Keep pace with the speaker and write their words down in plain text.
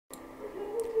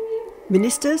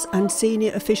Ministers and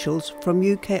senior officials from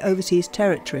UK overseas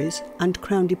territories and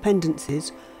Crown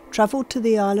dependencies travelled to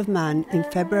the Isle of Man in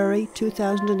February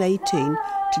 2018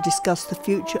 to discuss the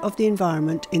future of the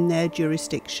environment in their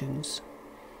jurisdictions.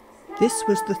 This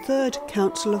was the third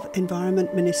Council of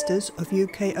Environment Ministers of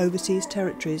UK overseas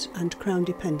territories and Crown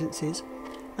dependencies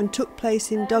and took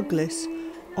place in Douglas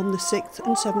on the 6th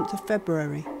and 7th of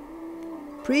February.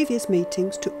 Previous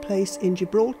meetings took place in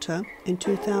Gibraltar in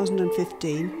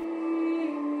 2015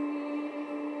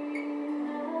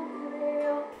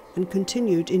 and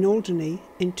continued in Alderney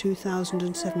in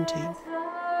 2017.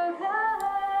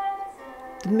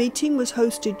 The meeting was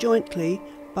hosted jointly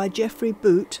by Geoffrey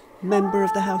Boot, Member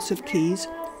of the House of Keys,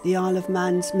 the Isle of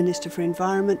Man's Minister for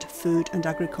Environment, Food and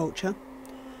Agriculture,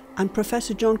 and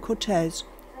Professor John Cortez,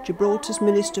 Gibraltar's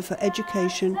Minister for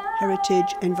Education,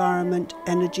 Heritage, Environment,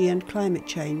 Energy and Climate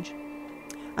Change,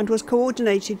 and was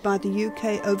coordinated by the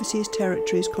UK Overseas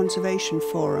Territories Conservation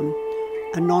Forum,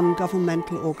 a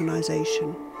non-governmental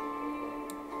organisation.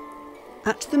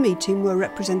 At the meeting were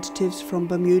representatives from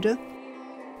Bermuda,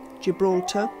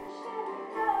 Gibraltar,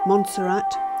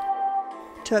 Montserrat,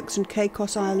 Turks and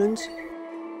Caicos Islands,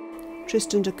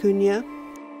 Tristan da Cunha,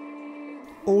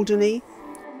 Alderney,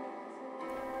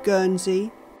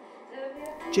 Guernsey,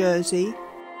 Jersey,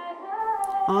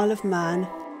 Isle of Man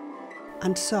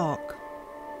and Sark.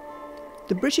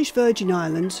 The British Virgin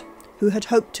Islands, who had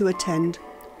hoped to attend,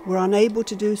 were unable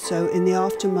to do so in the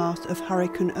aftermath of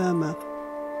Hurricane Irma.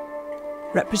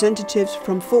 Representatives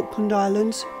from Falkland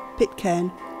Islands,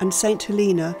 Pitcairn and St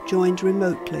Helena joined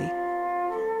remotely.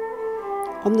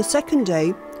 On the second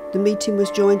day, the meeting was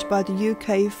joined by the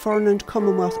UK Foreign and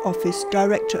Commonwealth Office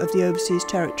Director of the Overseas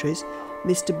Territories,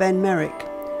 Mr Ben Merrick,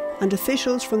 and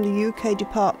officials from the UK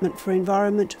Department for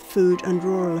Environment, Food and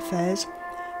Rural Affairs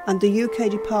and the UK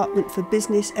Department for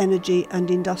Business, Energy and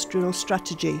Industrial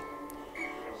Strategy.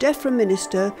 DEFRA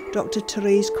Minister Dr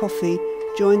Therese Coffey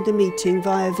joined the meeting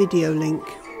via video link.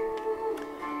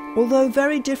 Although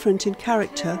very different in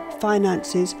character,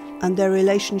 finances and their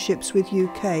relationships with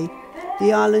UK,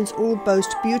 the islands all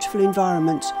boast beautiful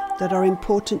environments that are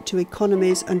important to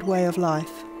economies and way of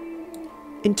life.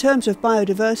 In terms of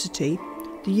biodiversity,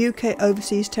 the UK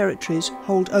overseas territories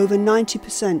hold over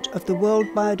 90% of the world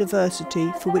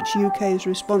biodiversity for which UK is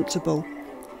responsible.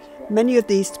 Many of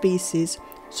these species,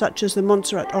 such as the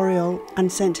Montserrat oriole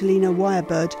and St Helena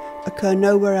wirebird, occur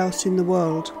nowhere else in the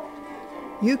world.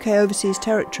 UK overseas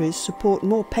territories support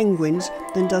more penguins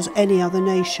than does any other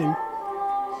nation.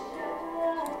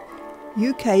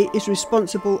 UK is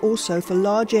responsible also for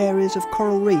large areas of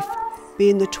coral reef,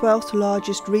 being the 12th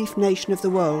largest reef nation of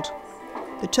the world.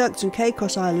 The Turks and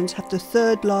Caicos Islands have the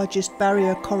third largest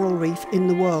barrier coral reef in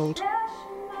the world.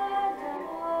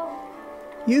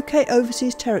 UK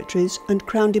overseas territories and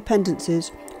Crown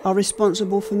dependencies are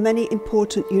responsible for many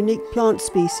important unique plant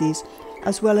species,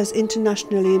 as well as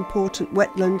internationally important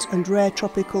wetlands and rare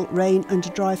tropical rain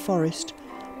and dry forest,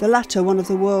 the latter one of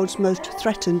the world's most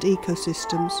threatened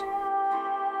ecosystems.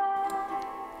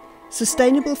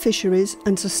 Sustainable fisheries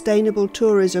and sustainable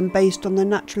tourism based on the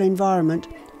natural environment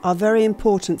are very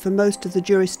important for most of the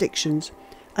jurisdictions,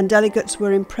 and delegates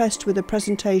were impressed with a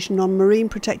presentation on marine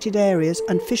protected areas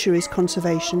and fisheries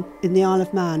conservation in the Isle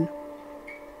of Man.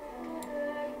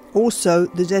 Also,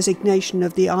 the designation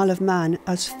of the Isle of Man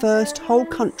as first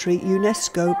whole-country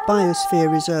UNESCO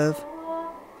Biosphere Reserve.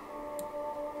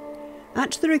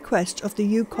 At the request of the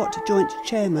UCOT Joint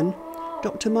Chairman,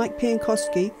 Dr Mike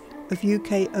Piankowski of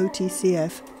UK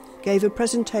OTCF gave a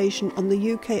presentation on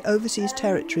the UK overseas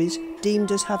territories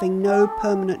deemed as having no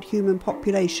permanent human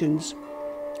populations: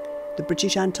 the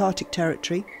British Antarctic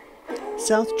Territory,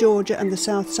 South Georgia and the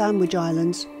South Sandwich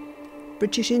Islands,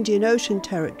 British Indian Ocean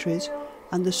territories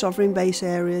and the sovereign base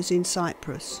areas in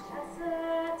Cyprus.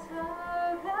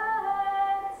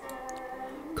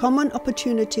 Common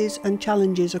opportunities and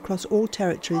challenges across all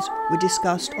territories were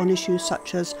discussed on issues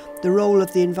such as the role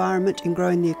of the environment in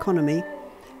growing the economy,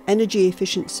 energy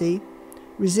efficiency,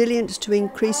 resilience to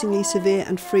increasingly severe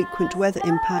and frequent weather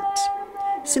impacts,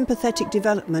 sympathetic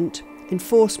development,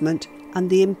 enforcement and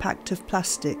the impact of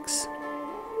plastics.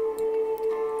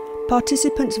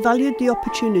 Participants valued the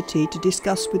opportunity to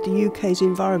discuss with the UK's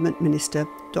Environment Minister,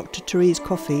 Dr Therese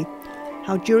Coffey,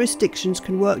 how jurisdictions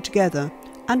can work together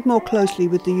and more closely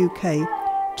with the UK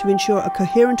to ensure a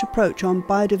coherent approach on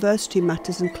biodiversity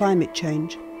matters and climate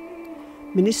change.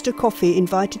 Minister Coffey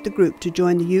invited the group to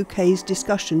join the UK's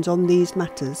discussions on these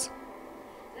matters.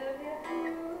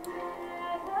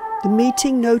 The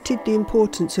meeting noted the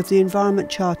importance of the Environment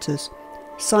Charters,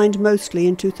 signed mostly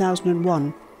in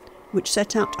 2001, which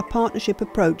set out a partnership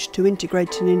approach to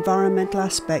integrating environmental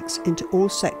aspects into all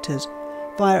sectors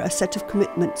via a set of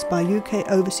commitments by UK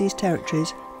overseas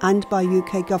territories and by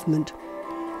UK Government,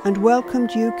 and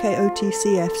welcomed UK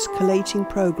OTCF's collating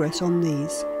progress on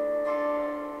these.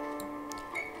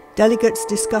 Delegates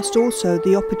discussed also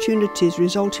the opportunities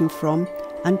resulting from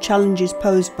and challenges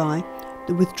posed by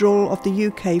the withdrawal of the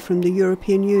UK from the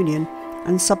European Union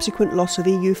and subsequent loss of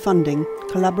EU funding,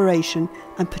 collaboration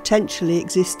and potentially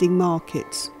existing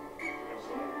markets.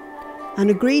 An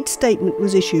agreed statement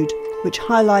was issued which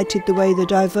highlighted the way the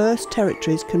diverse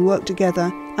territories can work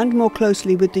together and more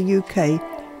closely with the UK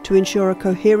to ensure a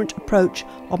coherent approach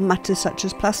on matters such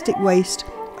as plastic waste,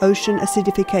 ocean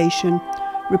acidification,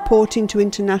 reporting to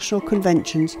international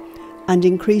conventions, and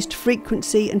increased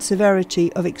frequency and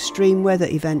severity of extreme weather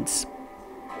events.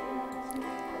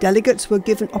 Delegates were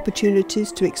given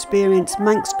opportunities to experience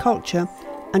Manx culture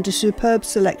and a superb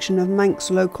selection of Manx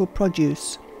local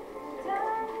produce.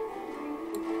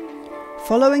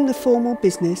 Following the formal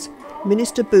business,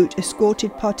 Minister Boot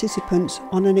escorted participants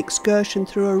on an excursion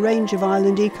through a range of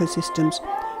island ecosystems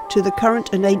to the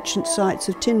current and ancient sites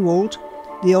of Tynwald,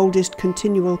 the oldest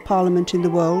continual parliament in the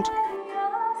world,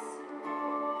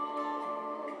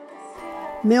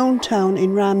 Milne Town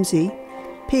in Ramsey,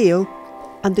 Peel,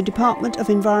 and the Department of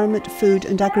Environment, Food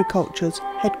and Agriculture's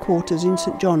headquarters in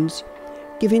St John's,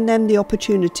 giving them the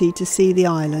opportunity to see the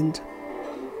island.